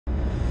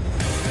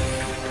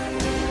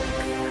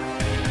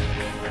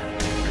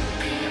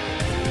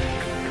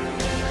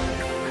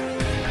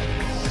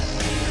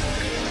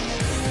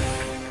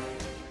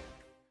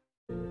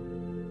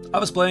I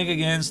was playing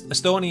against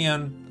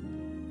Estonian,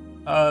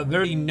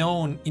 very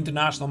known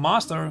international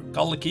master,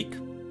 Kalle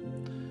Kiik.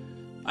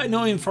 I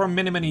know him for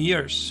many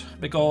years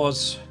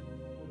because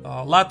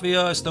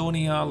Latvia,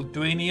 Estonia,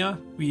 Lithuania,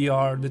 we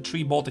are the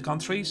 3 Baltic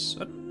countries.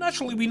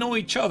 Naturally, we know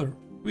each other.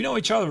 We know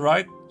each other,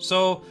 right?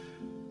 So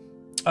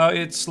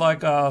it's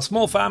like a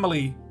small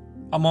family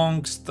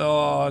amongst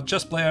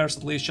chess players,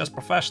 at least chess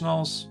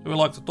professionals. We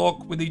like to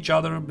talk with each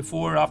other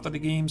before, after the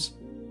games.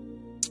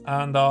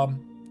 And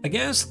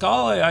against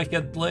Kalle, I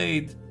had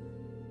played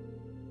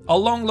a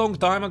long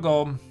time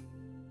ago,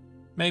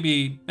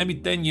 maybe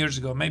 10 years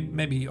ago,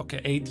 maybe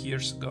okay, 8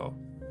 years ago.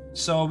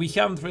 So we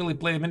haven't really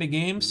played many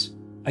games.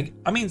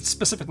 I mean,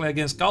 specifically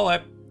against Kalle.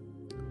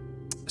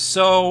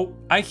 So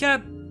I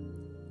had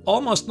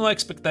almost no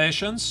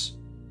expectations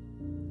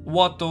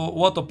what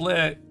to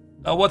play,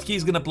 what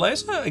he's gonna play.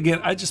 So again,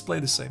 I just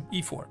played the same,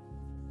 e4.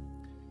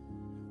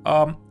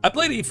 I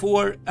played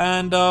e4,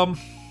 and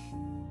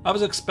I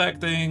was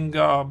expecting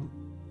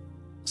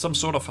some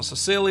sort of a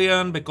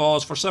Sicilian,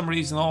 because for some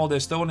reason all the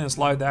Estonians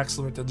like the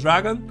accelerated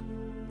dragon.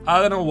 I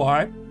don't know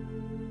why.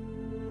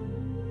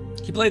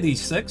 He played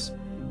e6.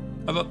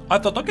 I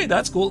thought, okay,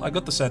 that's cool. I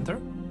got the center.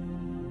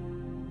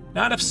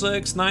 Knight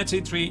f6, knight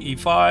c3,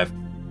 e5,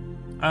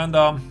 and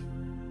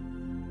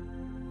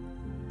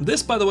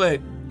this, by the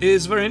way,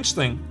 is very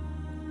interesting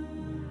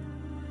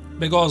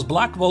because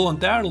Black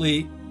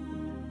voluntarily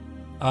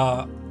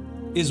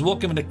is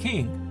walking with the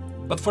king,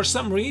 but for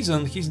some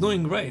reason he's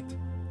doing great.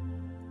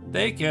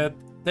 Take it.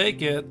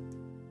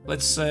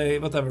 Let's say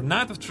whatever.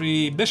 Knight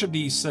f3, bishop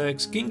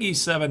d6, king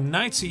e7,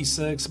 knight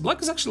c6.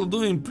 Black is actually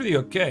doing pretty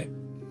okay.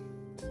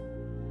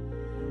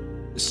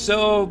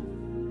 So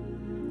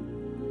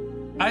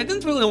I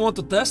didn't really want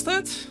to test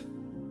it,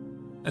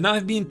 and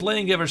I've been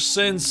playing ever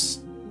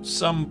since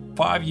some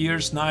 5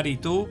 years knight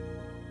e2.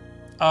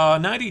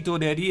 Knight e2,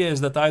 the idea is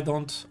that I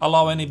don't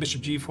allow any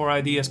bishop g4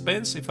 idea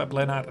spins if I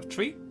play knight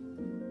f3.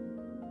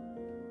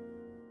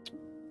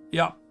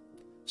 Yeah,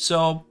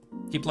 so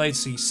he played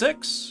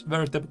c6,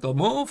 very typical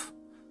move.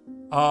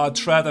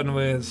 Threatened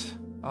with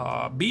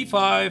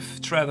b5,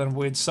 threatened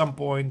with some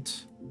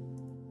point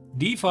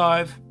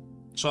d5.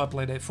 So I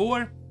played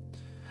a4.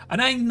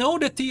 And I know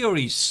the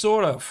theory,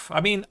 sort of.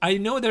 I mean, I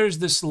know there's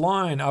this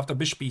line after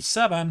bishop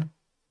e7.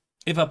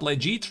 If I play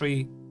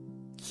g3,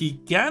 he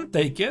can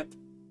take it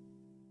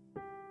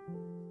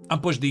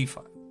and push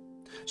d5.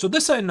 So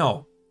this I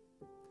know.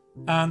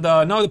 And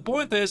now the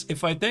point is,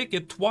 if I take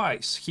it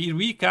twice, he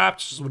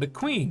recaptures with the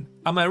queen,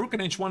 and my rook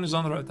and h1 is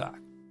under attack.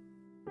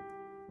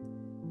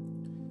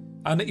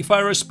 And if I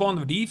respond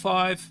with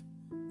e5,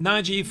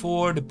 knight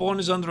g4, the pawn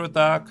is under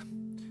attack.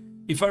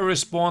 If I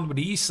respond with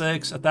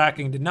e6,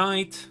 attacking the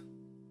knight,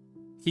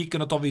 he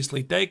cannot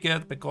obviously take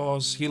it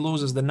because he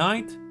loses the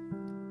knight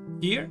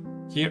here,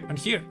 here, and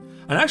here.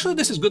 And actually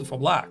this is good for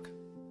black.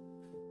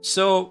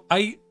 So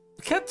I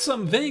had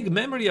some vague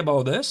memory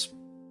about this.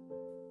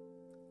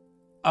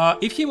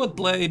 If he would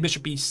play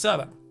bishop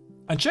e7,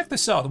 and check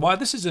this out, why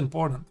this is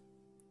important.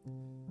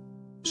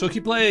 So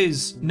he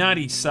plays knight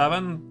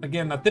e7,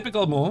 again a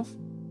typical move.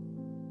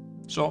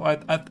 So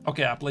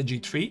okay, I play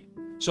g3.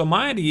 So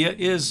my idea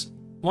is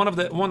one of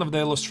the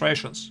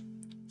illustrations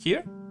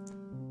here,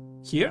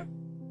 here,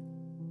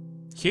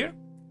 here,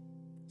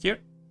 here,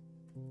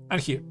 and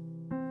here.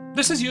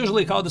 This is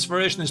usually how this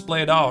variation is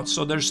played out.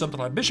 So there's something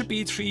like bishop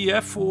e3,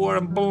 f4,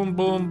 and boom,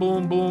 boom,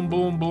 boom, boom,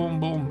 boom, boom,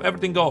 boom.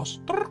 Everything goes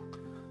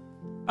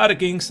at the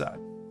king side.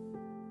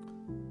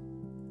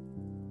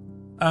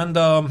 And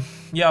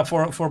yeah,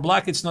 for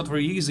black, it's not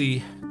very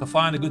easy to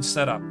find a good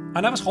setup.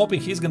 And I was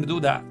hoping he's going to do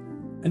that.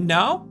 And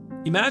now,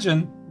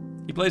 imagine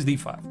he plays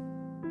d5. I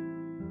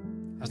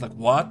was like,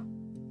 what?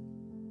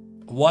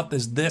 What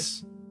is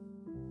this?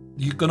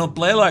 You cannot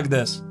play like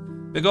this.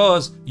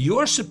 Because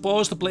you're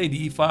supposed to play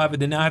d5 with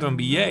the knight on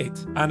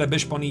b8 and a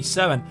bishop on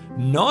e7,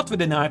 not with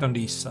the knight on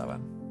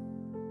d7.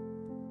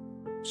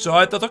 So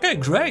I thought, okay,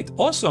 great,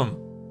 awesome.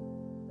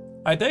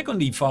 I take on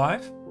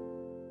d5.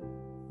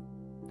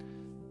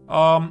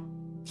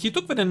 He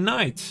took with a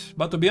knight,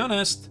 but to be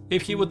honest,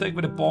 if he would take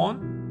with a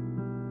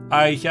pawn,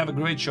 I have a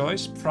great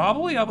choice.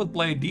 Probably I would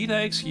play d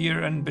takes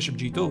here and bishop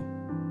g2.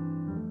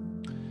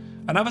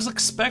 And I was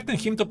expecting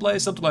him to play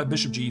something like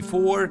bishop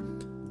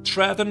g4,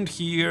 threatened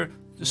here,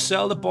 to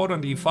sell the pawn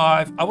on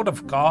d5. I would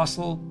have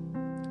castle.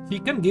 He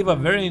can give a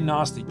very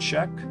nasty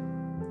check.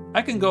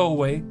 I can go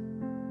away.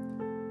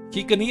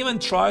 He can even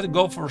try to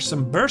go for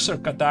some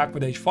berserk attack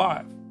with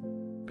h5.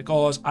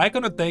 Because I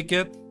cannot take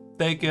it,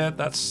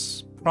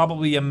 that's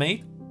probably a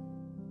mate.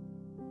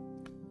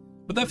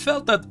 But I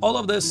felt that all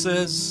of this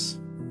is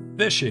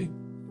fishy.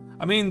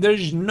 I mean,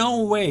 there's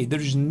no way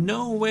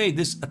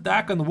this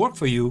attack can work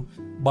for you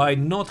by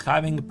not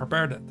having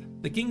prepared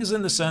it. The king is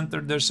in the center,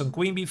 there's some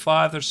queen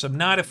b5, there's some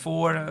knight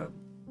f4,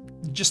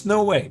 just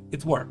no way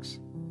it works.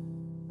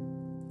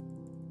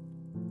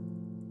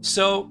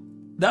 So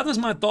that was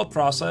my thought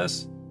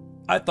process.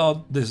 I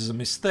thought this is a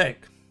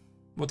mistake,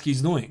 what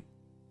he's doing.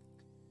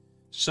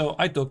 So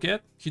I took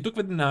it, he took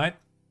with the knight,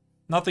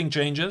 nothing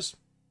changes,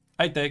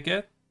 I take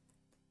it,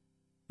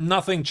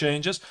 Nothing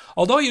changes.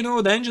 Although, you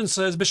know, the engine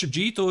says bishop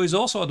g2 is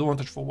also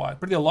advantage for white.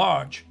 Pretty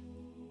large.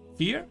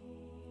 Here,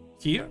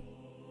 here,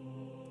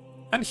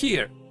 and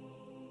here.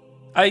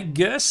 I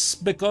guess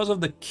because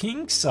of the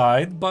king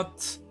side,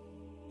 but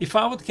if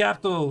I would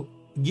have to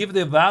give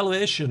the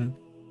evaluation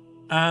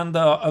and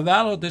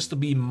evaluate this to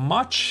be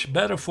much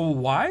better for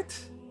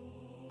white,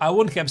 I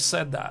wouldn't have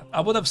said that.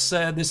 I would have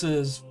said this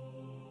is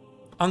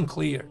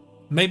unclear.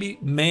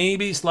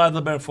 Maybe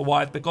slightly better for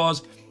white,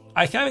 because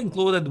I have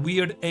included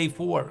weird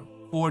a4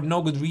 for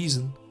no good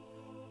reason.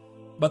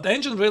 But the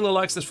engine really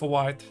likes this for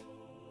white.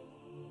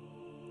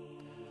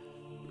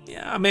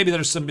 Yeah, maybe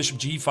there's some bishop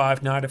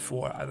g5, knight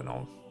f4, I don't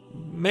know.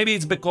 Maybe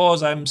it's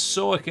because I'm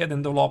so ahead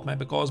in development,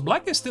 because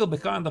black is still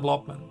behind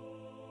development.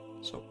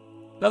 So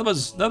that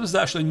was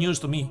actually news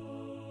to me.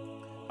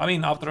 I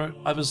mean, after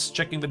I was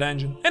checking with the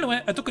engine.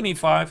 Anyway, I took an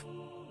e5,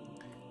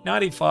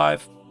 knight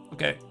e5.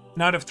 Okay,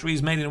 knight f3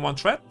 is made in one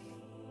thread.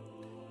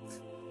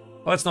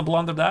 Let's not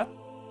blunder that.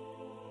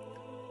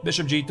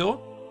 Bishop g2.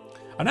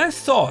 And I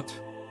thought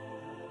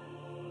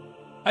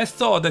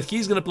that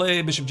he's gonna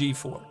play bishop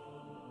g4.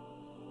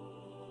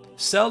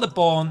 Sell the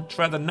pawn,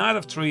 thread the knight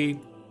f3.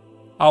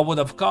 I would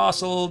have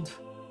castled.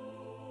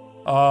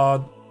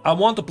 I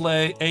want to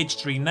play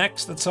h3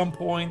 next at some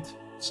point.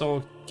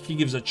 So he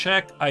gives a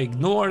check. I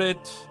ignored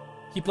it.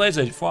 He plays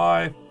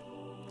h5.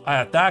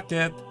 I attacked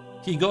it.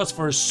 He goes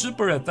for a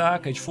super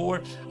attack,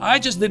 h4. I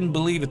just didn't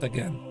believe it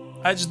again.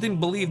 I just didn't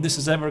believe this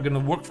is ever gonna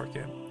work for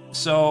him.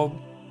 So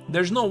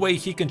there's no way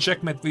he can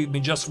checkmate with me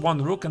just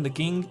one rook, and the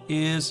king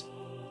is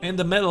in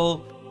the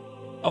middle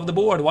of the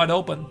board, wide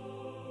open.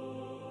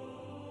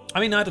 I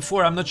mean, knight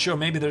f4, I'm not sure.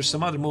 Maybe there's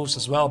some other moves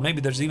as well.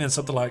 Maybe there's even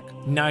something like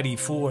knight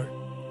e4,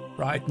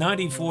 right? Knight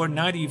e4,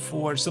 knight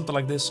e4, something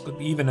like this could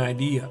be even an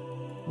idea.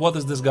 What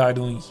is this guy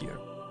doing here?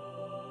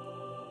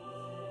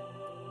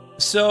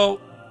 So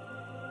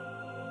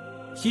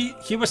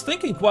he was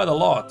thinking quite a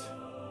lot,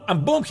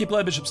 and boom, he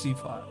played bishop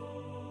c5.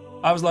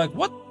 I was like,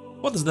 what?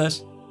 What is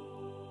this?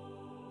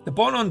 The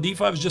pawn on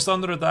d5 is just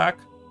under attack.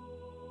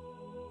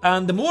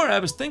 And the more I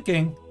was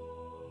thinking,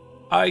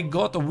 I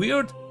got a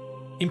weird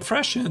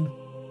impression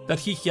that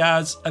he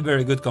has a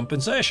very good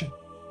compensation.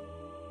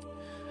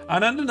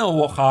 And I don't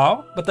know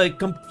how, but I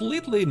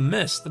completely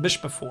missed the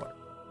bishop f4.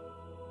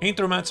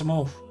 Intermezzo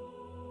move.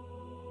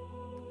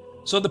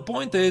 So the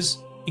point is,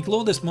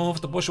 include this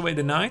move to push away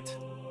the knight,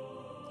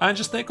 and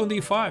just take on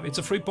d5. It's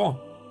a free pawn.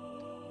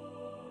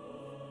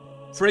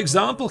 For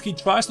example, he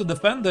tries to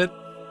defend it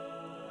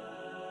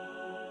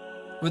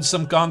with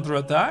some counter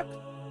attack.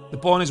 The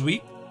pawn is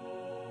weak.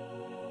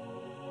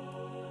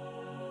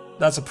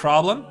 That's a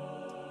problem.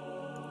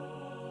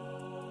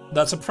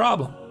 That's a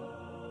problem.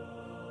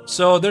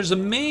 So there's a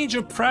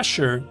major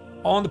pressure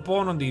on the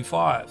pawn on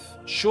d5.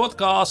 Short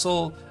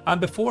castle, and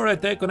before I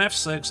take on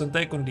f6 and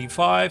take on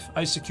d5,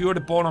 I secure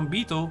the pawn on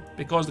b2,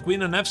 because the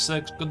queen on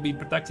f6 could be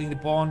protecting the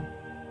pawn,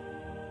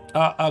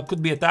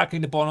 could be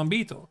attacking the pawn on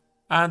b2.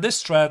 And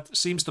this threat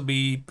seems to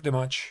be pretty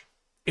much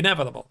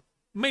inevitable.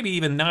 Maybe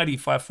even knight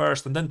e5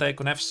 first and then take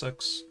on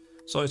f6.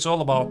 So it's all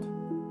about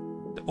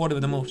the order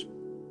of the moves.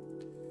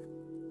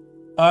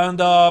 And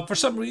for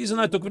some reason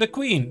I took with the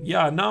queen.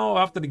 Yeah, now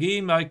after the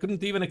game I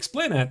couldn't even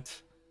explain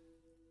it.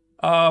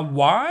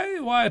 Why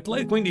I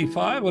played queen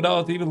d5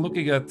 without even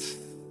looking at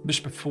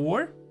bishop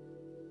f4?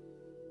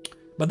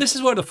 But this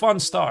is where the fun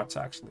starts,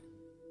 actually.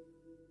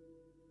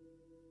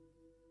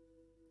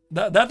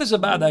 That is a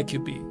bad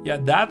IQP. Yeah,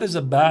 that is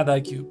a bad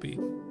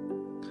IQP.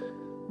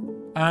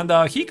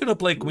 And he could have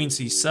played queen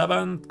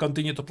c7,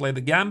 continue to play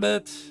the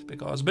gambit,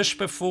 because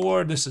bishop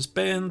f4, this is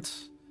pinned,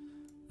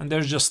 and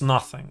there's just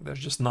nothing. There's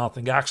just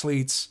nothing.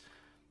 Actually,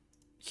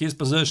 his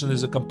position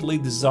is a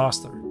complete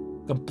disaster.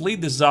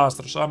 Complete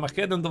disaster. So I'm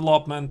ahead in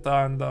development,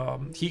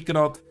 and he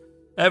cannot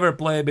ever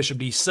play bishop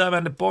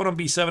b7. The pawn on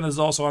b7 is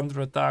also under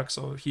attack,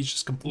 so he's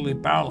just completely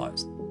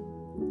paralyzed.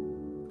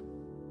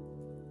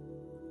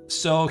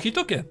 So he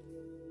took it.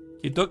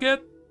 He took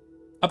it.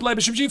 I played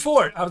bishop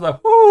g4. I was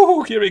like,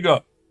 whoo, here we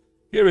go.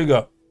 Here we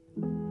go.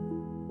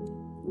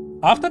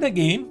 After the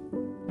game,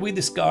 we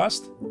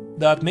discussed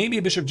that maybe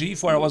bishop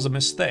g4 was a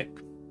mistake.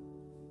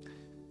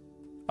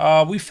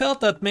 We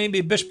felt that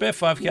maybe bishop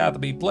f5 had to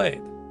be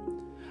played.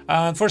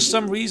 And for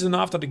some reason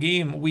after the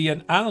game, we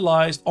had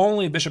analyzed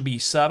only bishop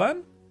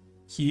b7,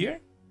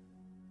 here,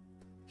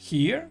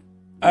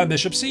 and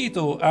bishop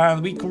c2,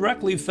 and we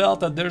correctly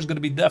felt that there's going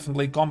to be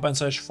definitely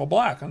compensation for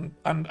black, and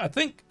I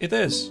think it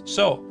is.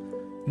 So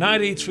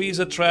knight e3 is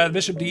a threat,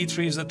 bishop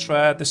d3 is a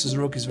threat, this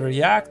rook is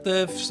very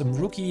active, some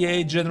rook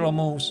e8 general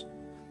moves.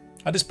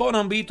 At this pawn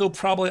on b2,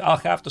 probably I'll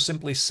have to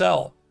simply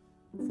sell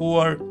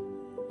for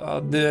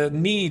the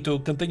need to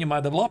continue my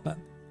development.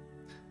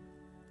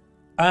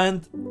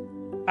 And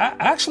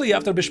actually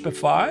after bishop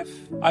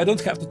f5, I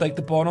don't have to take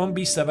the pawn on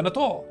b7 at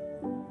all.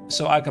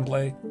 So I can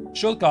play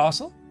short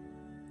castle.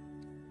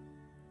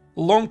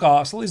 Long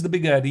castle is the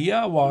big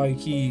idea, why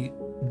he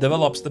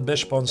develops the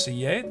bishop on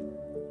c8,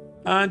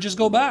 and just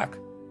go back.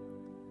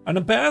 And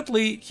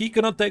apparently he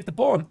cannot take the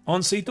pawn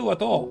on c2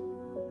 at all.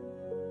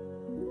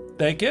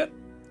 Take it,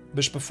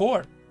 bishop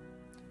f4.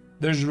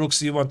 there's rook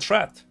c1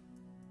 threat.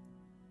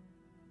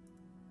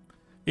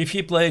 If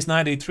he plays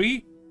knight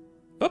a3,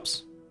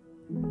 oops,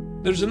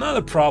 there's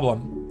another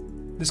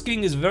problem. This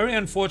king is very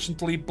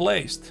unfortunately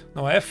placed.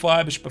 Now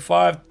f5, bishop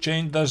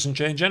f5 doesn't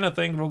change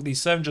anything. Rook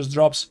d7 just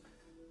drops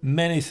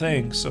many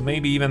things. So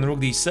maybe even rook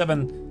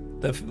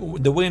d7,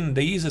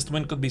 the easiest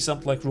win could be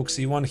something like rook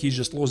c1. He's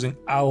just losing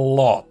a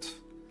lot.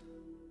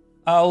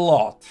 A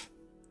lot.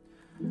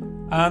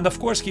 And of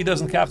course he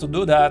doesn't have to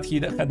do that. He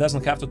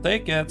doesn't have to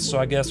take it. So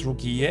I guess rook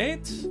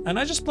e8. And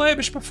I just play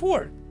bishop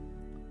f4.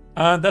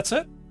 And that's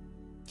it.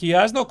 He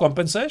has no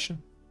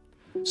compensation.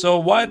 So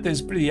white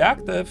is pretty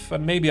active,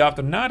 and maybe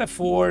after knight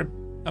f4,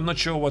 I'm not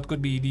sure what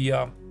could be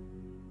the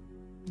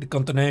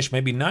continuation.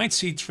 Maybe knight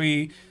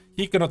c3.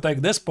 He cannot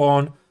take this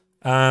pawn,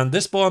 and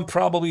this pawn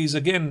probably is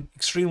again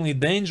extremely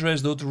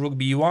dangerous due to rook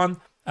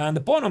b1, and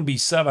the pawn on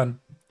b7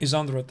 is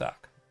under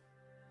attack.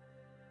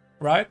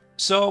 Right?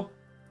 So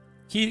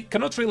he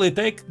cannot really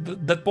take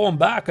that pawn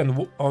back,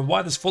 and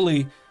white is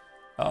fully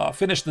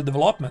finished the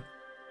development.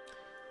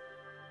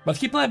 But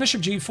he played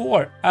bishop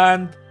g4,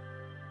 and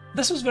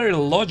this was very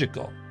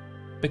logical,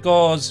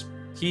 because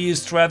he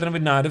is threatened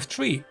with knight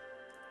f3.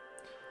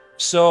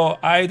 So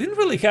I didn't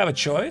really have a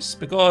choice,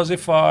 because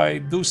if I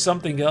do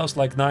something else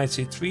like knight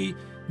c3,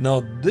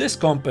 now this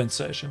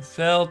compensation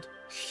felt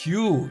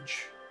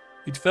huge.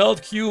 It felt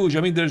huge.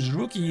 I mean, there's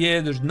rook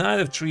e8, there's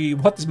knight f3,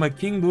 what is my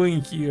king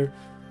doing here?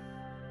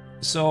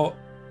 So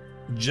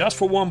just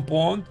for one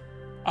pawn,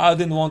 I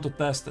didn't want to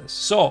test this.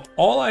 So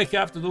all I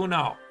have to do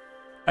now,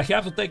 I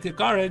have to take the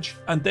courage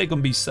and take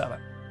on b7.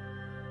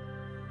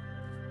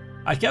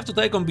 I have to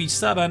take on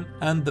b7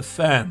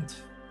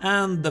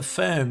 and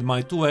defend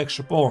my two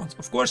extra pawns.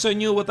 Of course I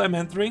knew what I'm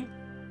entering,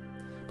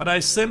 but I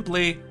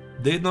simply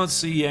did not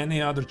see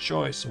any other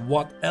choice,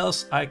 what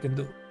else I can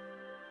do.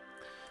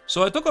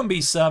 So I took on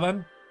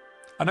b7,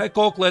 and I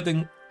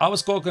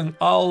was calculating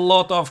a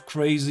lot of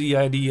crazy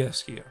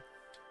ideas here.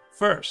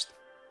 First,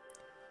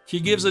 he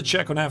gives a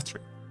check on f3.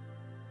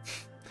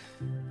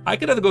 I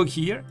cannot go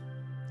here.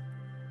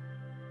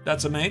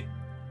 That's a mate.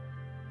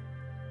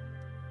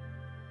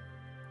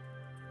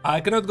 I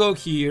cannot go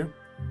here.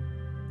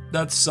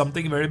 That's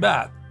something very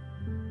bad.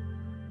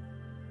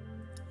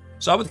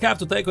 So I would have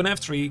to take on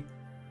f3.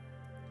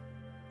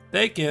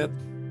 Take it.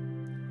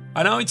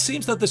 And now it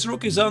seems that this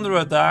rook is under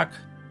attack.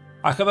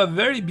 I have a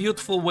very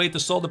beautiful way to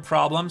solve the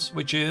problems,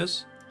 which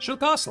is shoot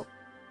castle.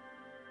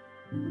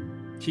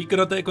 He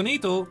cannot take on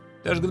e2.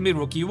 There's going to be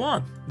rook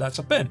e1. That's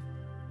a pin.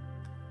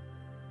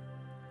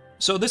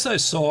 So this I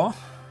saw.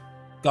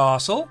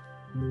 Castle.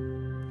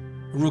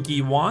 Rook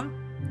e1.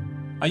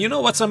 And you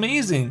know what's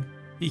amazing?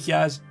 He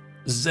has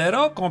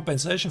zero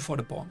compensation for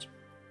the pawns.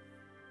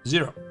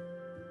 Zero.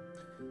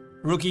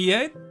 Rook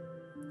e8.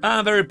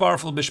 And very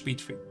powerful bishop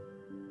e3.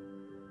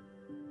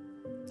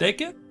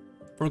 Take it.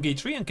 Rook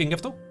e3 and king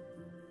f2.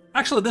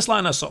 Actually, this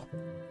line I saw.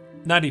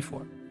 Knight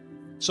e4.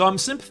 So I'm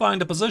simplifying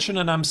the position,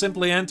 and I'm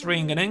simply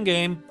entering an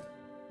endgame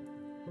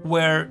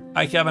where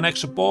I have an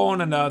extra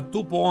pawn and a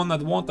 2-pawn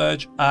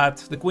advantage at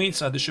the queen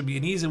side. This should be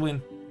an easy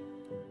win.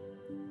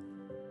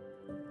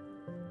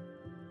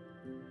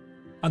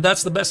 And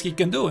that's the best he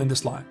can do in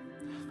this line.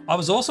 I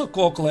was also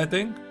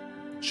calculating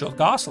short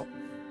castle.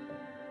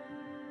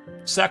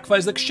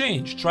 Sacrifice the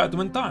exchange, try to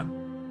win time.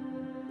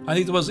 And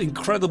it was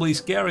incredibly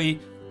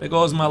scary,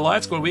 because my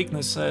light square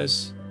weakness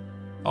says,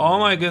 oh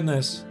my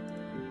goodness,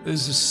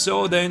 this is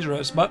so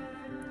dangerous. But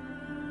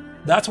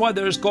that's why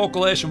there is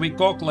calculation. We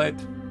calculate.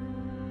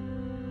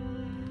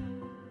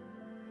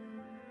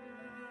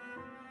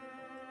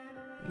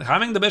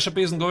 Having the bishop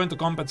isn't going to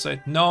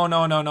compensate. No,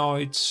 no, no, no.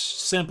 It's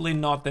simply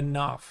not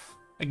enough.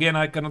 Again,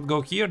 I cannot go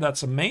here.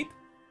 That's a mate.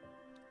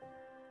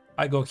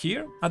 I go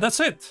here, and that's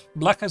it.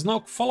 Black has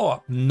no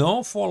follow-up.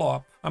 No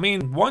follow-up. I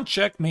mean, one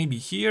check maybe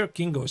here.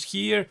 King goes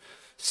here.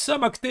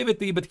 Some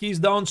activity, but he's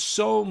down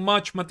so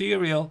much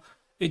material.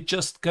 It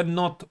just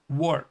cannot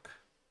work.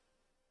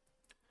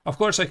 Of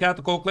course, I had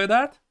to calculate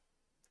that.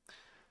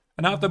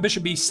 And after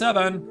bishop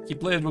b7, he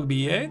played rook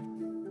b8.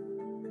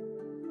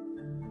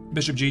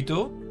 Bishop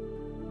g2.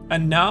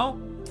 And now,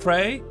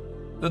 pray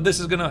that this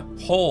is gonna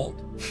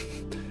hold.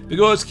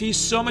 Because he's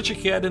so much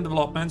ahead in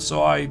development,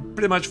 so I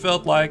pretty much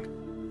felt like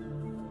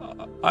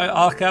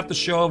I'll have to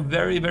show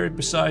very, very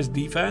precise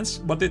defense,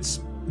 but it's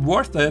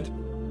worth it.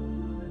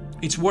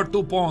 It's worth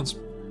 2 pawns.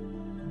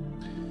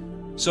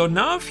 So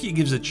now if he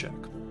gives a check,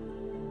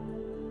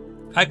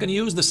 I can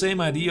use the same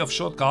idea of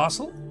short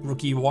castle, rook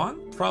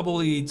e1,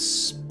 probably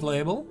it's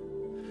playable,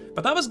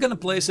 but I was gonna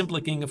play simply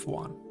king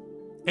f1,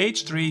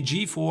 h3,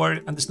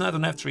 g4, and this knight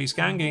on f3 is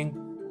hanging.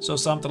 So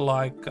something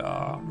like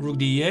rook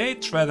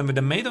d8, threatened with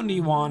the mate on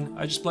d1,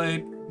 I just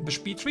play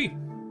bishop e3.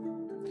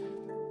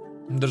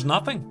 And there's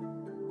nothing.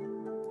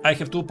 I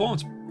have 2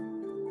 pawns.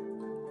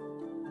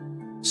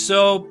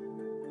 So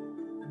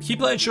he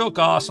played short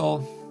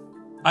castle.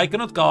 I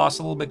cannot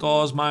castle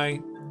because my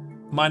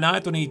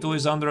knight on e2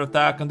 is under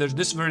attack, and there's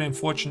this very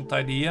unfortunate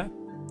idea.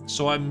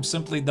 So I'm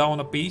simply down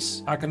a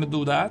piece. I cannot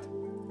do that.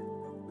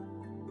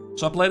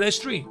 So I played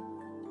h3.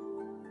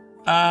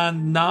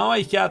 And now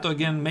I had to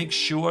again make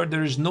sure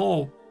there is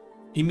no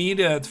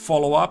immediate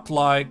follow-up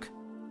like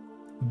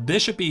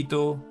bishop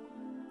e2,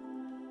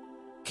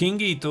 king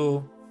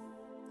e2,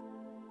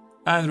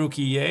 and rook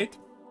e8.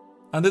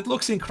 And it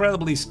looks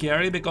incredibly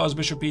scary because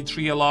bishop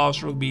e3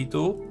 allows rook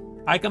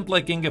b2. I can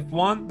play king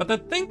f1, but I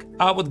think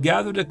I would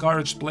gather the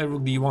courage to play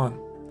rook d1.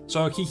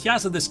 So he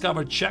has a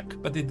discovered check,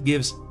 but it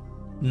gives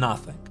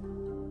nothing.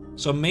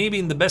 So maybe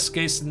in the best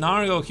case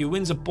scenario he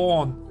wins a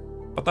pawn,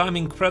 but I'm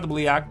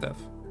incredibly active.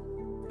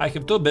 I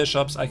have two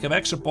bishops, I have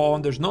extra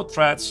pawn, there's no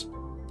threats.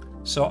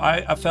 So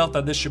I felt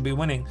that this should be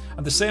winning.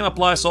 And the same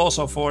applies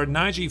also for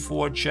knight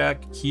g4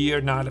 check,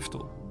 here knight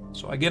f2.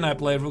 So again I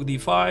play rook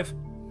d5,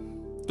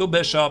 two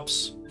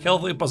bishops,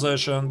 healthy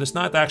position. This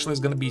knight actually is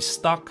going to be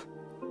stuck.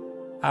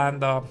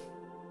 And I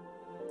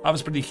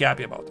was pretty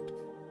happy about it.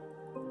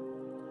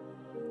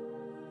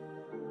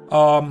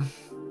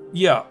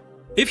 Yeah,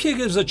 if he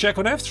gives a check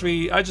on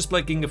f3, I just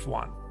play king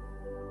f1.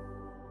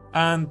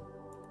 And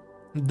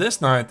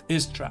this knight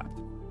is trapped.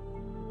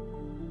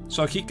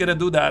 So he couldn't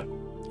do that.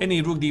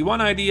 Any rook d1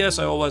 ideas,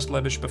 I always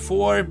play bishop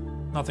f4.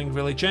 Nothing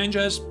really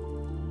changes.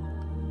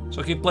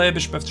 So he played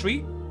bishop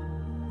f3.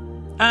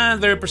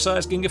 And very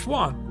precise king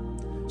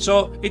f1.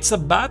 So it's a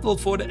battle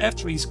for the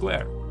f3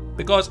 square.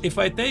 Because if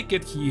I take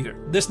it here,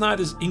 this knight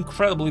is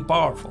incredibly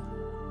powerful.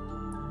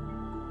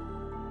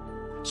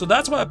 So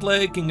that's why I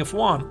play king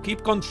f1.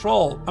 Keep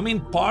control, I mean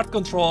part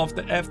control of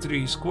the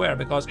f3 square.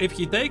 Because if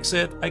he takes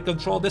it, I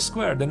control this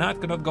square. The knight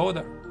cannot go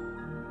there.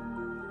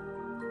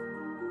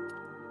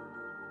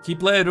 He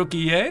played rook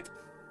e8.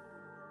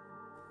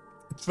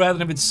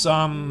 Threatening with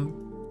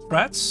some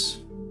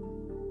threats.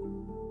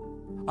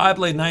 I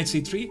played knight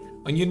c3.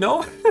 And you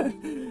know,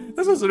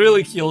 this is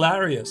really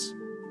hilarious.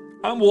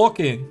 I'm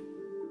walking,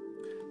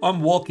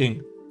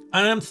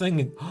 and I'm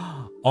thinking,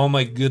 oh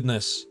my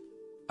goodness,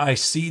 I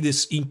see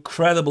this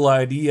incredible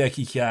idea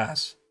he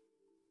has.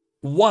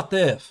 What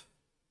if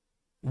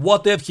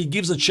he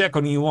gives a check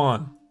on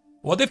e1?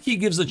 What if he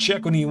gives a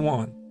check on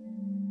e1?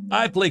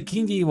 I play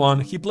king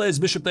e1, he plays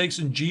bishop takes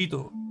on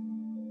g2.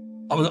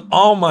 I was,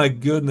 oh my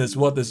goodness,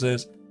 what this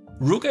is.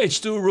 Rook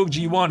h2, rook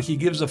g1, he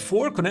gives a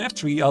fork on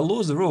f3, I'll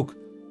lose the rook.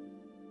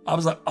 I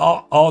was like,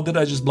 oh, did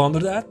I just blunder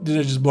that? Did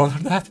I just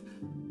blunder that?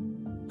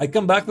 I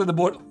come back to the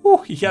board,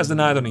 whew, he has the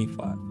knight on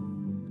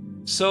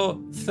e5.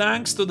 So,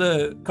 thanks to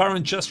the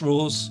current chess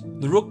rules,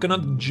 the rook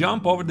cannot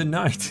jump over the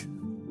knight.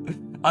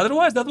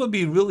 Otherwise, that would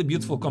be a really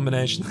beautiful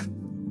combination.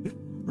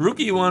 Rook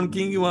e1,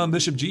 king e1,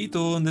 bishop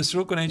g2, and this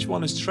rook on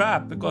h1 is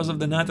trapped because of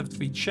the knight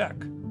f3 check.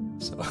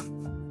 So,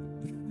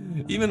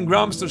 even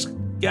grandmasters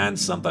can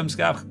sometimes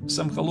have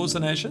some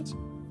hallucinations.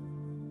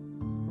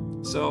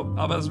 So,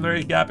 I was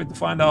very happy to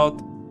find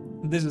out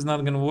this is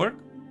not going to work.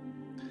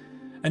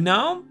 And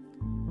now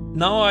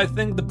I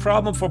think the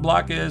problem for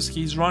black is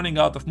he's running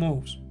out of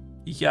moves.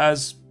 He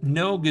has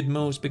no good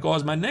moves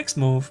because my next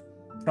move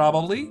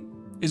probably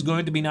is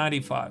going to be knight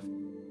e5.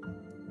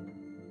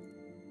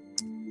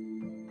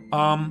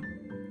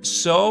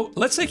 So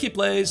let's say he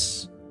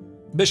plays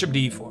bishop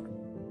d4,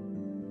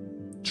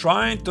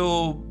 trying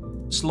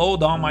to slow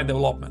down my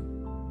development.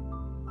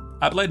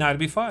 I play knight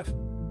b5.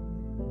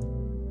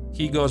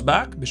 He goes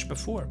back, bishop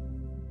f4.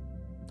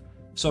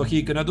 So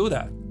he cannot do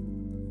that.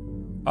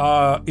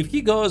 If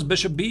he goes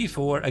bishop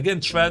b4,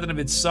 again threatened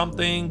with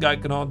something, I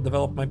cannot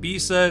develop my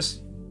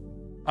pieces.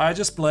 I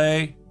just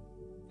play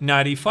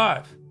knight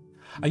e5.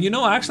 And you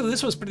know, actually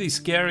this was pretty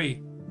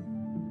scary.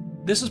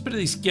 This was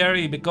pretty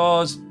scary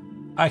because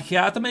I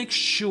had to make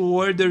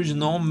sure there's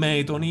no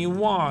mate on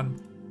e1.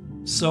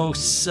 So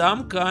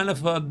some kind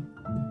of a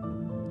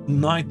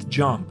knight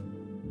jump.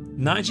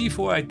 Knight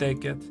g4, I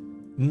take it.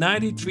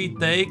 Knight e3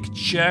 take,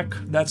 check,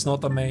 that's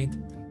not a mate.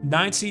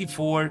 Knight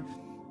c4,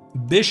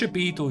 bishop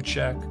e2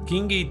 check,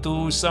 king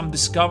e2, some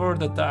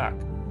discovered attack.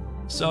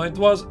 So it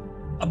was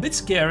a bit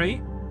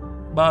scary,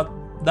 but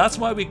that's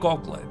why we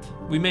calculate.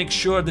 We make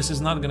sure this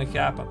is not gonna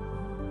happen.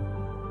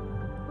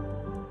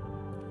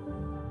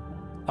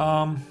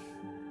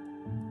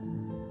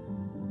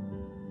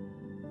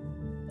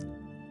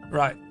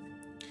 Right.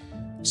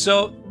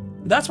 So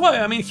that's why,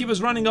 I mean, he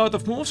was running out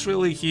of moves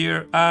really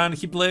here, and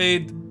he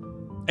played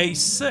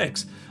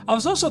a6. I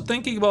was also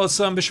thinking about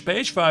some bishop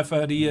h5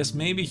 ideas.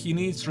 Maybe he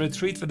needs to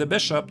retreat with the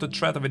bishop to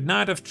threaten with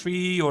knight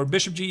f3 or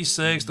bishop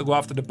g6 to go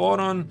after the pawn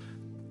on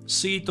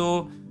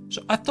c2.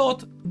 So I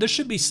thought there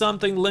should be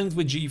something linked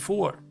with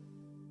g4.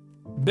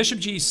 Bishop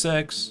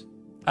g6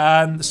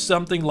 and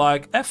something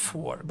like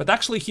f4. But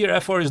actually here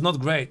f4 is not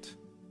great.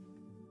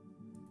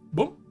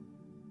 Boom.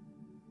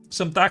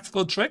 Some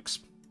tactical tricks.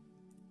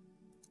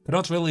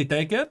 Cannot really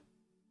take it.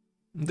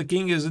 The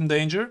king is in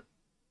danger.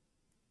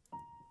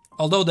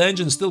 Although the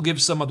engine still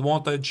gives some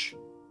advantage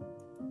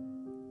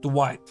to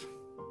white.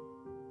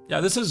 Yeah,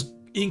 this is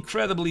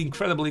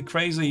incredibly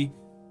crazy.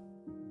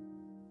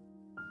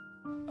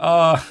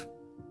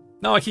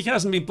 No, he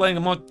hasn't been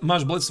playing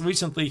much blitz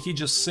recently. He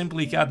just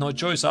simply had no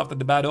choice after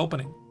the bad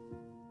opening.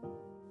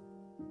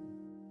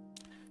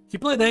 He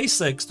played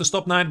a6 to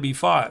stop knight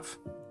b5,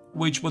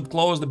 which would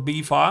close the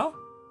b file.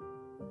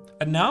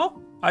 And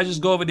now I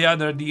just go with the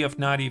other idea of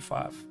knight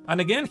e5.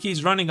 And again,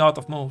 he's running out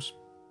of moves.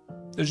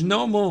 There's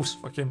no moves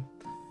for him.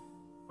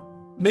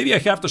 Maybe I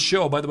have to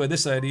show, by the way,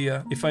 this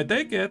idea. If I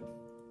take it,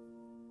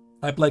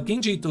 I play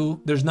king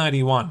g2, there's knight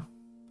e1.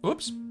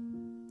 Oops.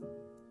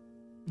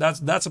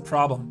 That's a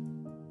problem.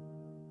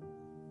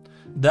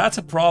 That's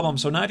a problem.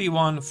 So knight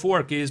e1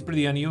 fork is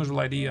pretty unusual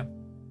idea.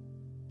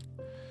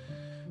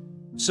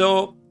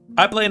 So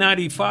I play knight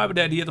e5 with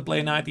the idea to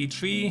play knight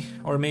e3,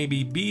 or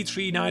maybe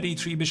b3, knight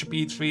e3, bishop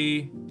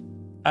e3,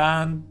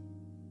 and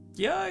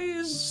yeah,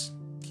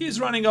 he's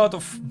running out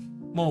of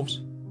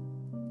moves.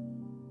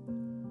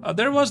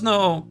 There was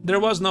no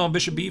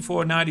bishop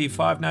b4, knight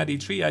e5, knight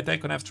e3. I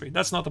take on f3.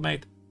 That's not a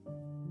mate.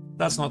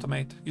 That's not a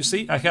mate. You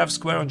see, I have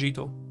square on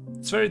g2.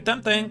 It's very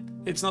tempting.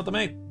 It's not a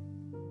mate.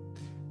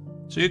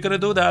 So you're gonna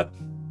do that,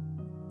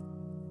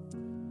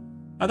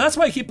 and that's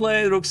why he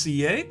played rook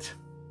c8.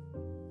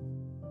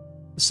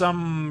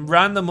 Some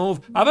random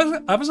move.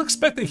 I was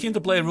expecting him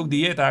to play rook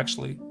d8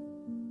 actually.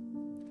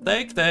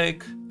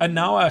 Take, and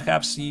now I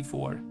have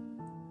c4.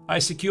 I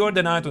secure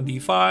the knight on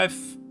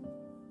d5.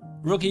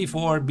 Rook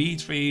e4,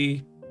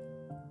 b3,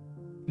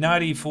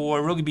 knight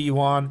e4, rook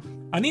b1.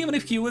 And even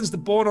if he wins the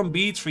pawn on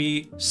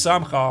b3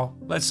 somehow,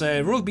 let's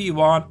say rook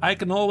b1, I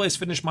can always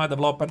finish my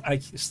development. I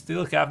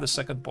still have the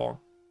second pawn.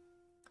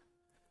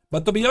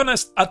 But to be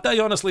honest, I'll tell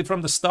you honestly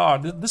from the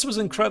start, this was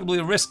incredibly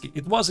risky.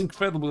 It was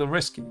incredibly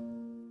risky.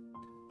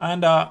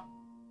 And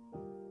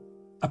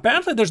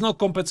apparently there's no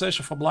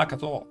compensation for black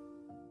at all.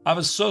 I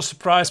was so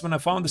surprised when I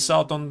found this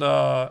out on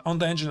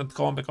the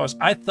engine.com, because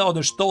I thought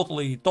there's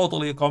totally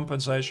a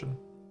compensation.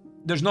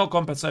 There's no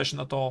compensation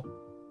at all.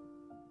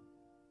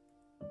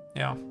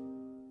 Yeah.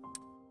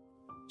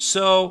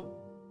 So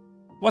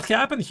what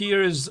happened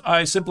here is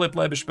I simply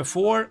play bishop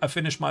f4. I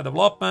finished my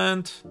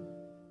development.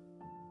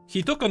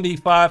 He took on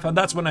d5, and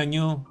that's when I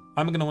knew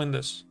I'm gonna win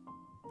this,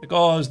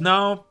 because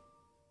now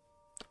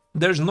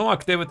there's no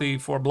activity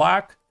for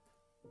black.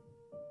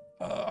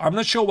 I'm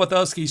not sure what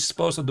else he's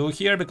supposed to do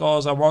here,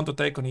 because I want to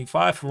take on e5,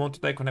 I want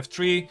to take on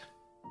f3.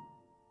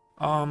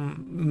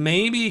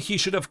 Maybe he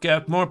should have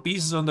kept more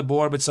pieces on the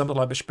board with something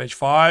like bishop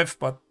h5,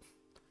 but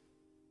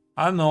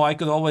I don't know, I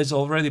could always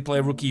already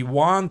play rook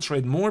e1,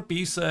 trade more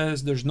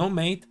pieces, there's no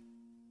mate.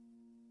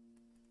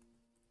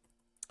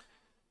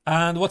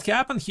 And what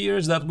happened here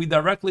is that we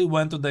directly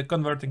went to the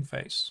converting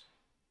phase.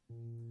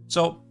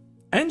 So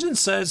engine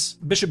says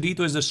bishop d2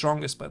 is the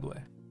strongest, by the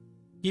way.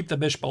 Keep the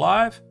bishop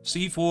alive,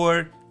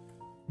 c4,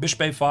 bishop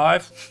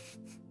a5.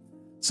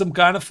 Some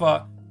kind of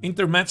a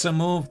intermezzo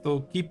move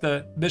to keep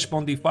the bishop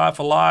on d5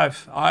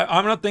 alive.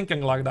 I'm not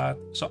thinking like that.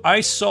 So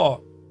I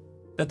saw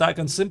that I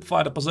can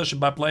simplify the position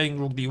by playing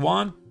rook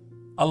d1,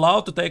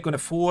 allowed to take on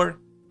f4,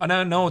 and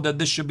I know that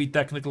this should be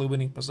technically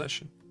winning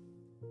position.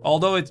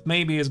 Although it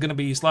maybe is going to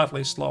be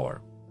slightly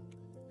slower.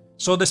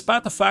 So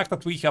despite the fact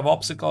that we have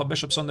obstacle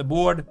bishops on the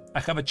board, I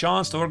have a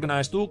chance to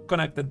organize two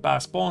connected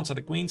passed pawns at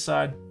the queen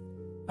side.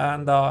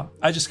 And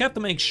I just have to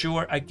make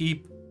sure I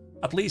keep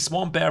at least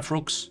one pair of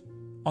rooks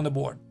on the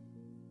board.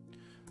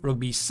 Rook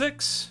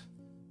b6,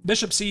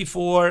 bishop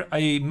c4,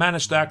 I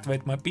managed to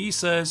activate my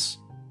pieces.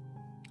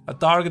 I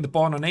target the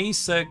pawn on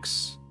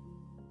a6.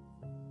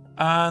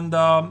 And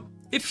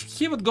if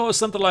he would go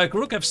something like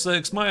rook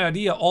f6, my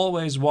idea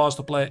always was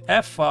to play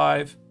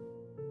f5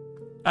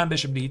 and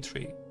bishop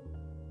d3.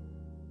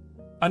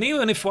 And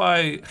even if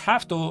I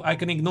have to, I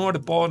can ignore the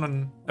pawn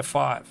on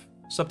f5.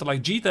 Something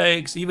like g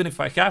takes, even if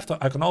I have to,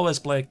 I can always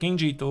play king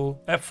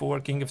g2,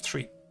 f4, king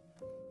f3.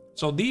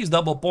 So these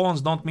double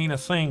pawns don't mean a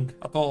thing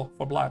at all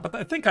for black, but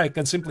I think I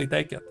can simply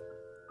take it.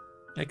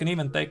 I can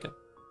even take it.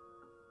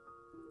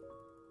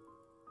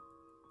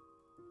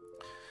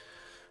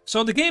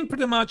 So the game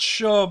pretty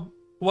much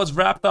was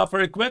wrapped up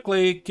very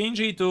quickly. King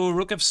g2,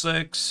 rook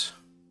f6.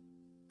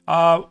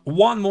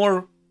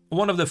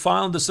 One of the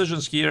final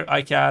decisions here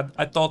I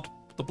thought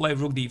to play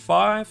rook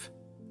d5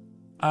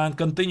 and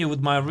continue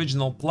with my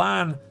original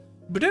plan.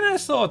 But then I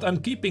thought I'm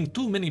keeping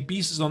too many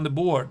pieces on the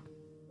board.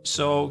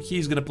 So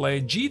he's gonna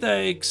play g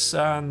takes,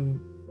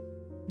 and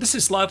this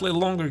is slightly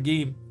longer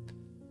game.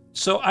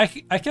 So I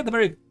had a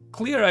very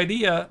clear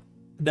idea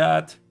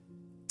that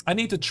I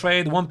need to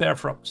trade one pair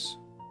of rooks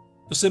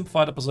to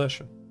simplify the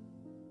position.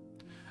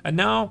 And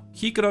now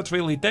he cannot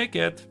really take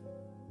it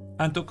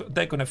and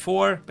take on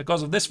f4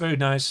 because of this very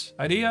nice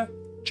idea.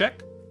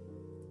 Check.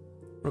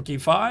 Rook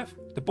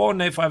e5. The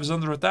pawn on a5 is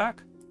under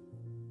attack.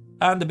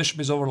 And the bishop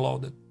is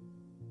overloaded.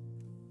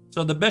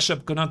 So the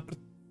bishop cannot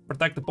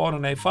protect the pawn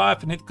on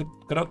a5, and it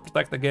cannot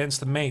protect against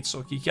the mate.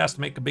 So he has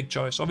to make a big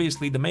choice.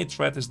 Obviously the mate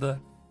threat is the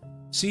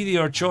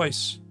CDR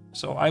choice.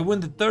 So I win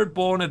the third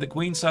pawn at the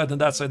queen side,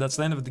 and that's it. That's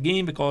the end of the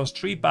game, because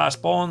 3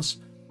 passed pawns.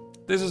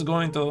 This is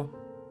going to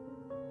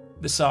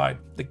decide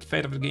the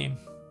fate of the game.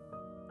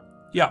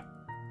 Yeah,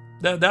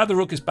 the other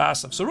rook is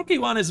passive. So rook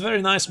e1 is a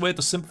very nice way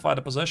to simplify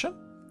the position.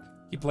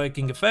 You play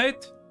king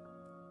f8,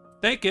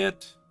 take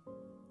it,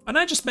 and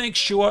I just make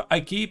sure I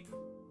keep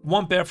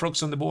one pair of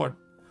rooks on the board.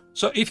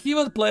 So if he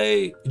would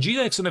play g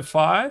takes on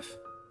f5,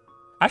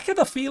 I had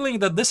a feeling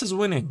that this is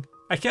winning.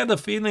 I had a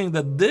feeling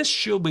that this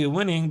should be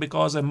winning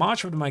because I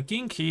marched with my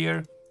king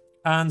here,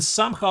 and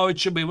somehow it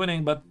should be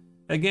winning. But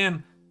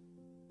again,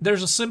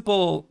 there's a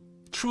simple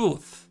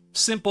truth,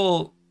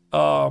 simple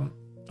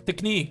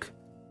technique.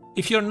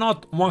 If you're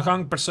not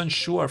 100%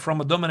 sure from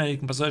a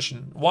dominating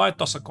position, why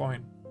toss a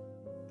coin?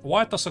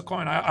 Why toss a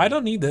coin? I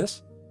don't need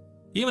this.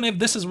 Even if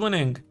this is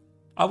winning,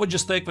 I would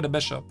just take with a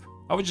bishop.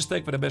 I would just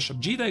take with a bishop.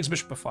 G takes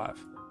bishop f5.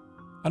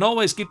 And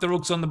always keep the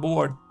rooks on the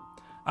board.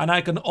 And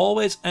I can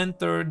always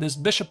enter this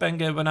bishop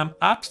endgame when I'm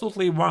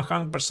absolutely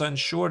 100%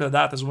 sure that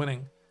that is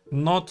winning.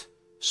 Not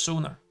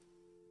sooner.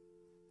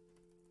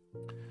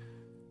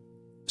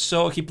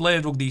 So he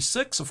played rook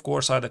d6. Of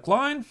course, I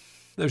decline.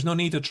 There's no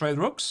need to trade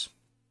rooks.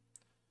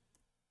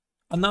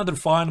 Another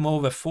fine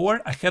move f4.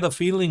 I had a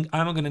feeling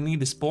I'm going to need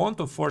this pawn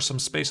to force some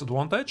space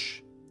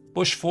advantage.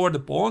 Push forward the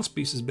pawns,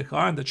 pieces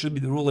behind. That should be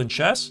the rule in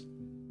chess.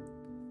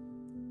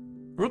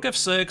 Rook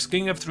f6,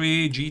 king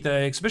f3, g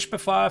takes, bishop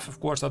f5. Of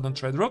course, I don't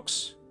trade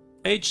rooks.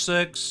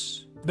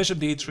 h6, bishop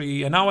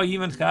d3. And now I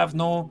even have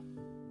no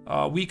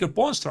weaker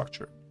pawn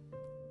structure.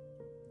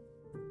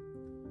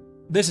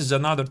 This is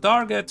another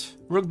target.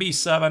 Rook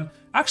b7.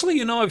 Actually,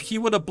 you know, if he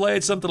would have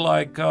played something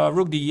like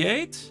rook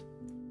d8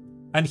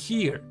 and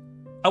here,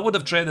 I would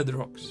have traded the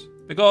rooks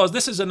because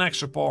this is an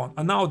extra pawn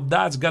and now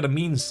that's gotta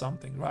mean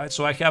something, right?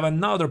 So I have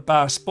another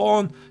passed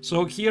pawn.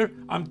 So here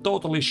I'm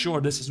totally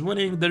sure this is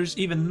winning. There's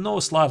even no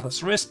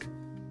slightest risk.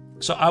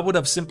 So I would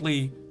have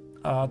simply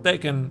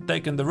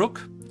taken the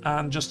rook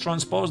and just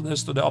transposed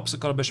this to the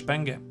opposite color bishop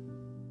endgame.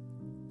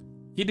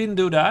 He didn't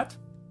do that.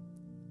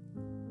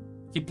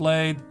 He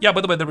played, yeah,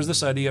 by the way, there was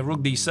this idea,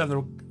 rook d7,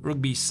 rook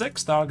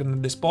b6,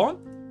 targeting this pawn.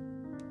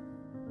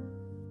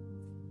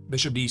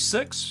 Bishop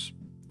d6,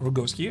 rook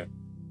goes here.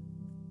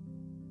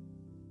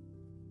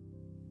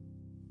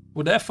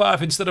 Would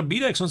f5 instead of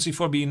b takes on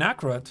c4 be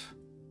inaccurate?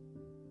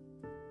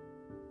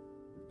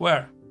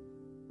 Where?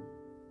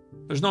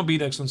 There's no b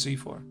takes on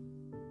c4.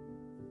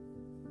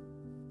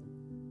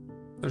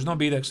 There's no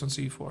b takes on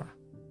c4.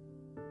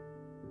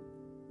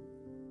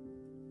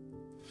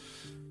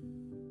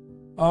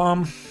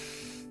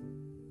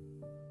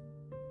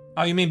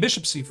 Oh, you mean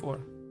bishop c4?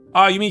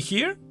 Ah, you mean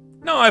here?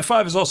 No,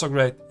 f5 is also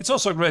great. It's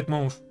also a great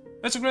move.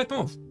 It's a great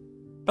move.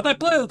 But I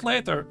played it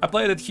later. I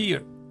played it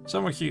here.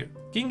 Somewhere here.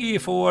 King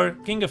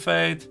e4, king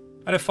f8,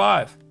 and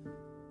f5.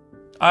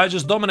 I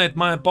just dominate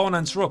my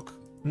opponent's rook.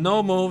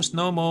 No moves,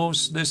 no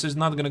moves. This is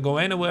not gonna go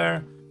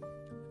anywhere.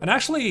 And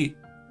actually,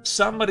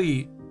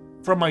 somebody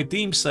from my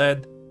team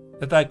said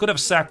that I could have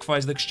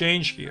sacrificed the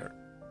exchange here.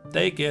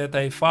 Take it,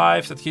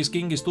 a5, that his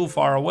king is too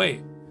far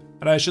away.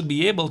 And I should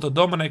be able to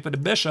dominate with the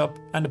bishop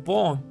and the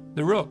pawn,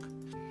 the rook.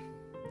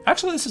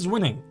 Actually, this is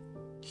winning.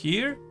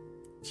 Here,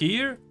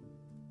 here,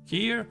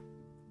 here,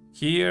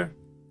 here.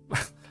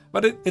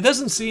 But it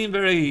doesn't seem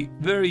very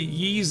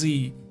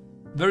easy,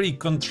 very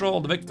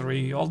controlled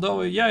victory.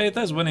 Although, yeah, it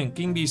is winning.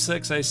 King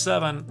b6,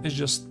 a7 is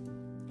just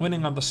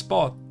winning on the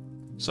spot.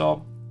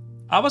 So,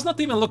 I was not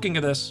even looking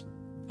at this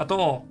at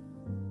all.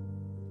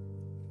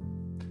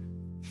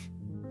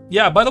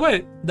 Yeah, by the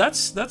way,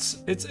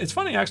 it's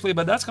funny actually,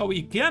 but that's how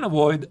we can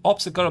avoid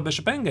opposite color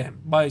bishop endgame,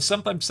 by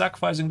sometimes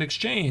sacrificing the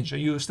exchange,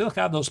 and you still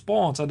have those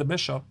pawns and the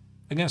bishop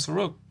against the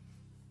rook.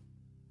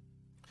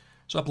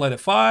 So I played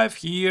a5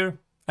 here,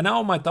 and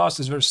now my task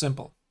is very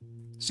simple.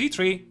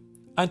 c3,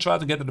 and try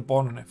to get to the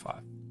pawn on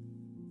a5.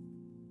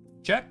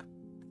 Check.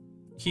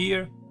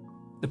 Here,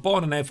 the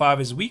pawn on a5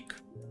 is weak.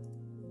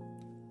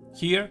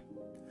 Here.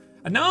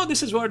 And now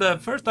this is where the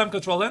first time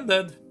control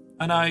ended,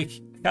 and I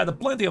had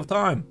plenty of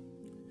time.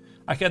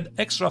 I had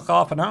extra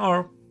half an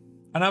hour,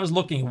 and I was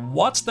looking,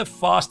 what's the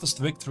fastest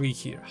victory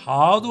here?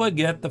 How do I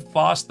get the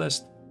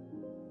fastest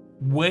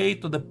way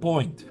to the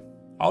point?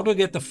 How do I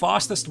get the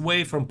fastest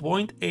way from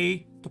point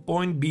A to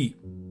point B?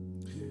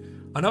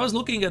 And I was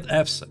looking at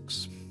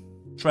f6.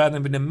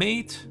 Trading with the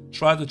mate,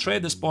 try to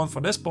trade this pawn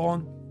for this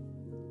pawn.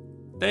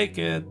 Take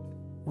it,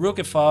 rook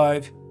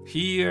f5,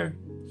 here,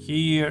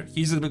 here.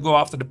 He's gonna go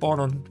after the pawn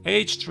on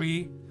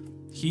h3,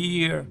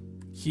 here,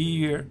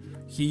 here,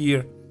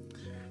 here.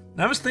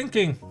 And I was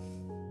thinking,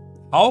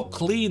 how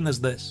clean is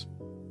this?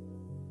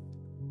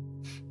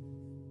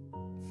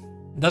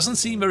 Doesn't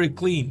seem very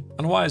clean.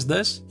 And why is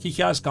this? He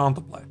has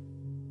counterplay.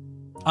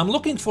 I'm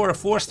looking for a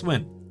forced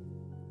win.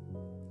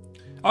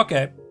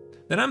 Okay,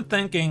 then I'm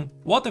thinking,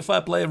 what if I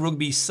play rook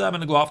b7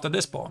 and go after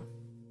this pawn?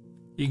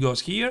 He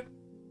goes here.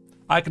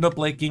 I cannot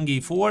play king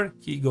e4.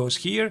 He goes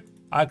here.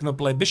 I cannot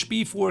play bishop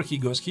e4. He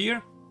goes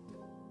here.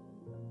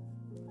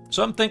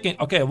 So I'm thinking,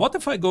 okay, what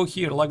if I go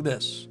here like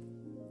this?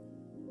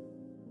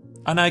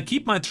 And I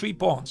keep my 3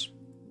 pawns.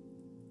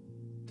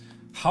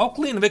 How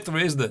clean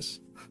victory is this?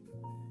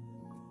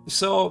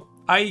 So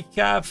I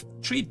have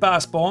 3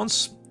 passed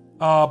pawns.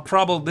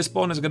 Probably this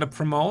pawn is going to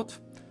promote.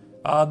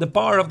 The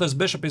power of this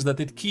bishop is that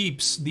it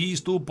keeps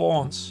these 2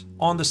 pawns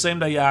on the same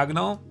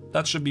diagonal.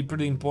 That should be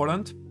pretty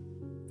important.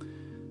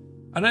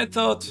 And I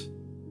thought,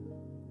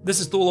 this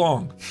is too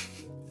long.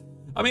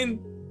 I mean,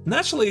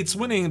 naturally it's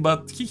winning,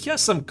 but he has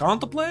some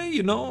counterplay,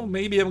 you know?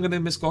 Maybe I'm going to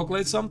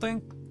miscalculate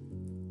something.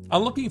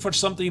 I'm looking for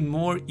something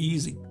more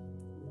easy.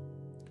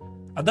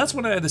 And that's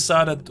when I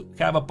decided to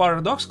have a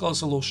paradoxical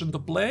solution to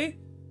play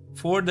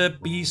for the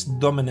piece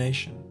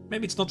domination.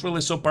 Maybe it's not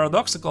really so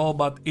paradoxical,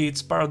 but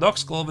it's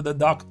paradoxical with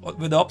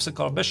the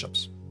obstacle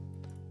bishops.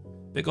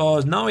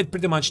 Because now it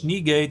pretty much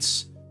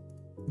negates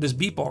this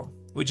b pawn,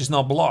 which is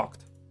now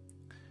blocked.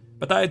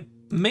 But I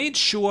made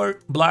sure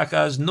black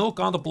has no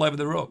counterplay with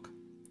the rook.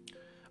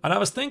 And I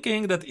was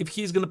thinking that if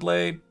he's gonna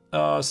play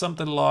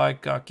something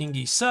like king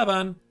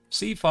e7,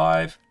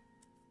 c5,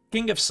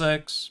 king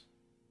f6,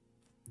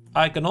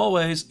 I can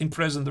always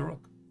imprison the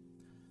rook.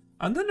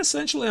 And then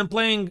essentially I'm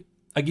playing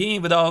a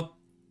game without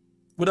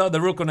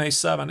the rook on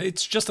a7.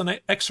 It's just an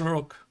extra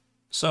rook.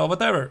 So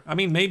whatever. I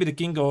mean, maybe the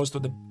king goes to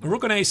the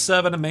rook on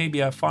a7, and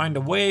maybe I find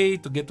a way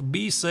to get to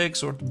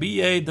b6 or to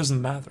b8.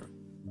 Doesn't matter.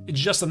 It's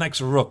just an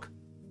extra rook.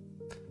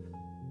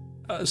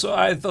 So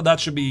I thought that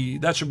should be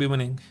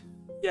winning.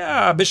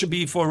 Yeah, bishop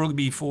b4, rook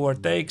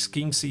b4 takes,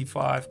 king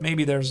c5.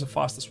 Maybe there's a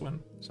fastest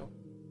win. So,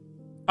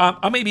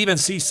 maybe even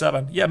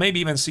c7. Yeah, maybe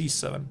even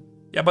c7.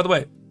 Yeah, by the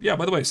way,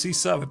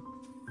 c7.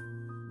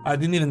 I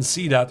didn't even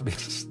see that.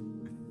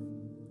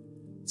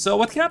 So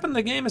what happened in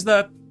the game is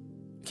that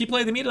he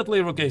played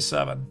immediately rook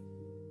a7,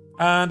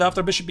 and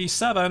after bishop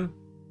b7,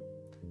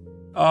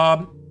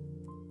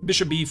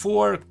 bishop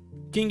b4,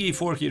 king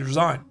e4, he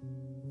resigned.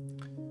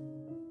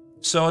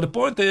 So the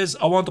point is,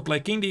 I want to play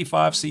king d5,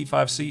 c5,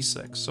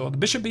 c6. So the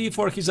bishop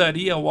b4, his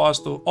idea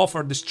was to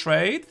offer this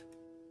trade,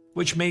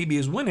 which maybe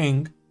is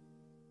winning,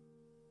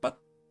 but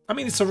I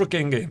mean, it's a rook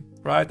game,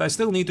 right? I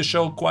still need to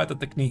show quite a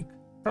technique,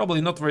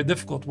 probably not very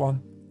difficult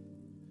one.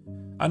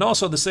 And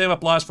also the same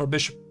applies for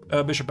bishop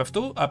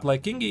f2. I play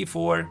king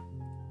e4,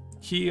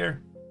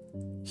 here,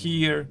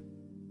 here,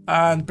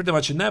 and pretty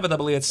much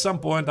inevitably at some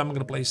point I'm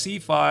gonna play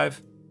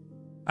c5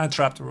 and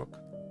trap the rook.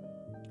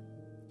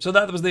 So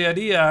that was the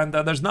idea, and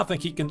there's nothing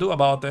he can do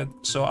about it.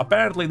 So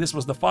apparently this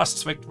was the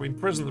fastest victory.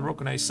 Imprison the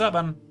rook on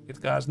a7. It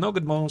has no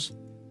good moves,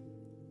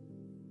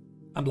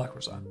 and black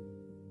resigned.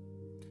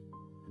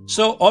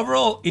 So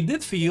overall, it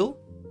did feel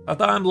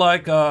that I'm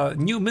like a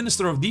new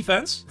minister of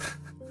defense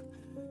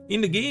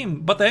in the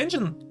game. But the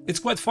engine, it's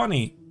quite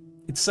funny.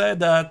 It said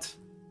that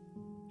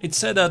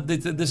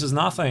this is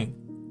nothing.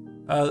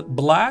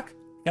 Black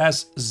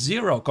has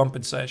 0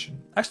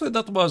 compensation. Actually,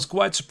 that was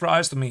quite a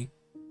surprise to me.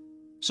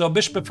 So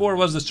bishop f4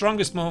 was the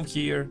strongest move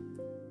here,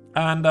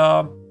 and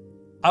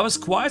I was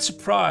quite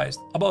surprised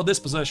about this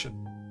position.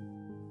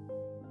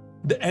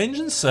 The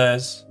engine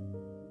says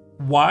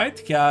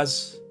white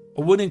has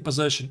a winning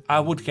position.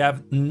 I would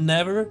have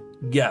never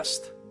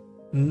guessed.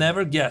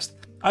 Never guessed.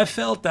 I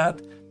felt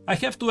that I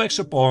have 2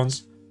 extra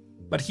pawns,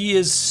 but he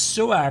is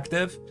so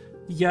active.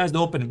 He has the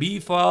open b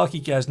file,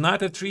 he has knight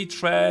f3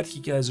 threat,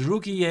 he has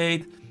rook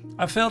e8.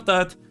 I felt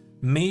that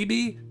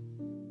maybe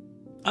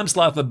I'm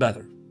slightly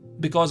better.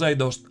 Because I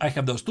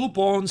have those 2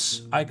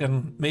 pawns, I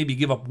can maybe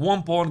give up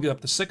 1 pawn, give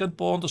up the 2nd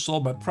pawn to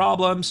solve my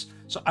problems.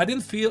 So I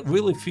didn't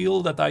really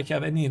feel that I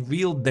have any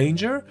real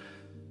danger,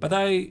 but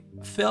I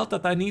felt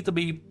that I need to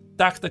be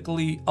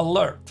tactically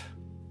alert.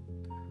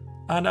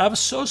 And I was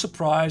so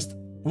surprised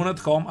when at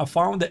home I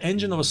found the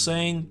engine was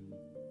saying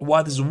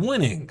what is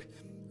winning.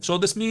 So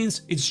this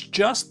means it's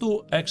just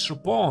 2 extra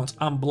pawns,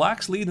 and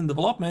black's lead in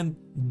development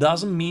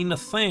doesn't mean a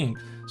thing.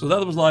 So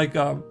that was like,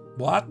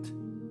 what?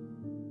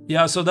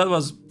 Yeah, so that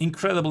was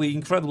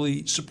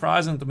incredibly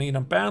surprising to me, and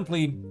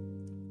apparently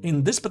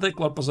in this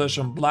particular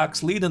position,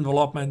 black's lead in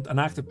development and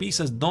active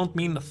pieces don't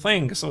mean a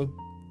thing, so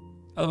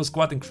that was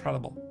quite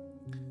incredible.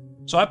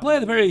 So I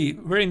played a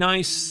very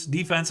nice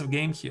defensive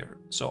game here.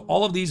 So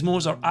all of these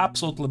moves are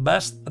absolutely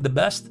the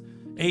best.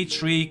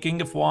 h3, king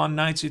f1,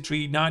 knight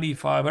c3, knight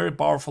e5, very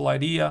powerful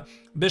idea,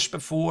 bishop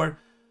f4,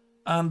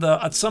 and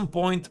at some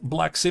point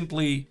black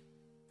simply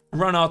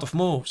run out of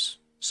moves.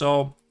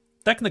 So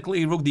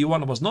technically, rook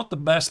d1 was not the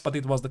best, but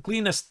it was the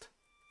cleanest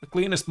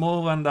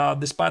move, and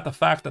despite the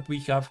fact that we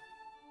have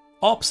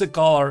opposite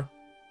color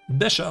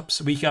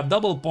bishops, we have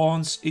double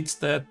pawns, it's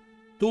the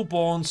 2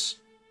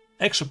 pawns,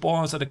 extra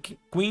pawns at the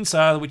queen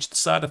side, which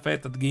decided to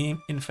fate the game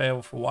in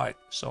favor for white.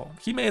 So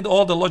he made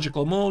all the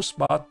logical moves,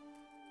 but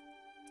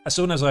as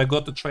soon as I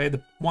got to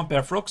trade 1 pair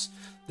of rooks,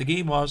 the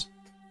game was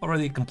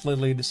already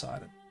completely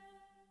decided.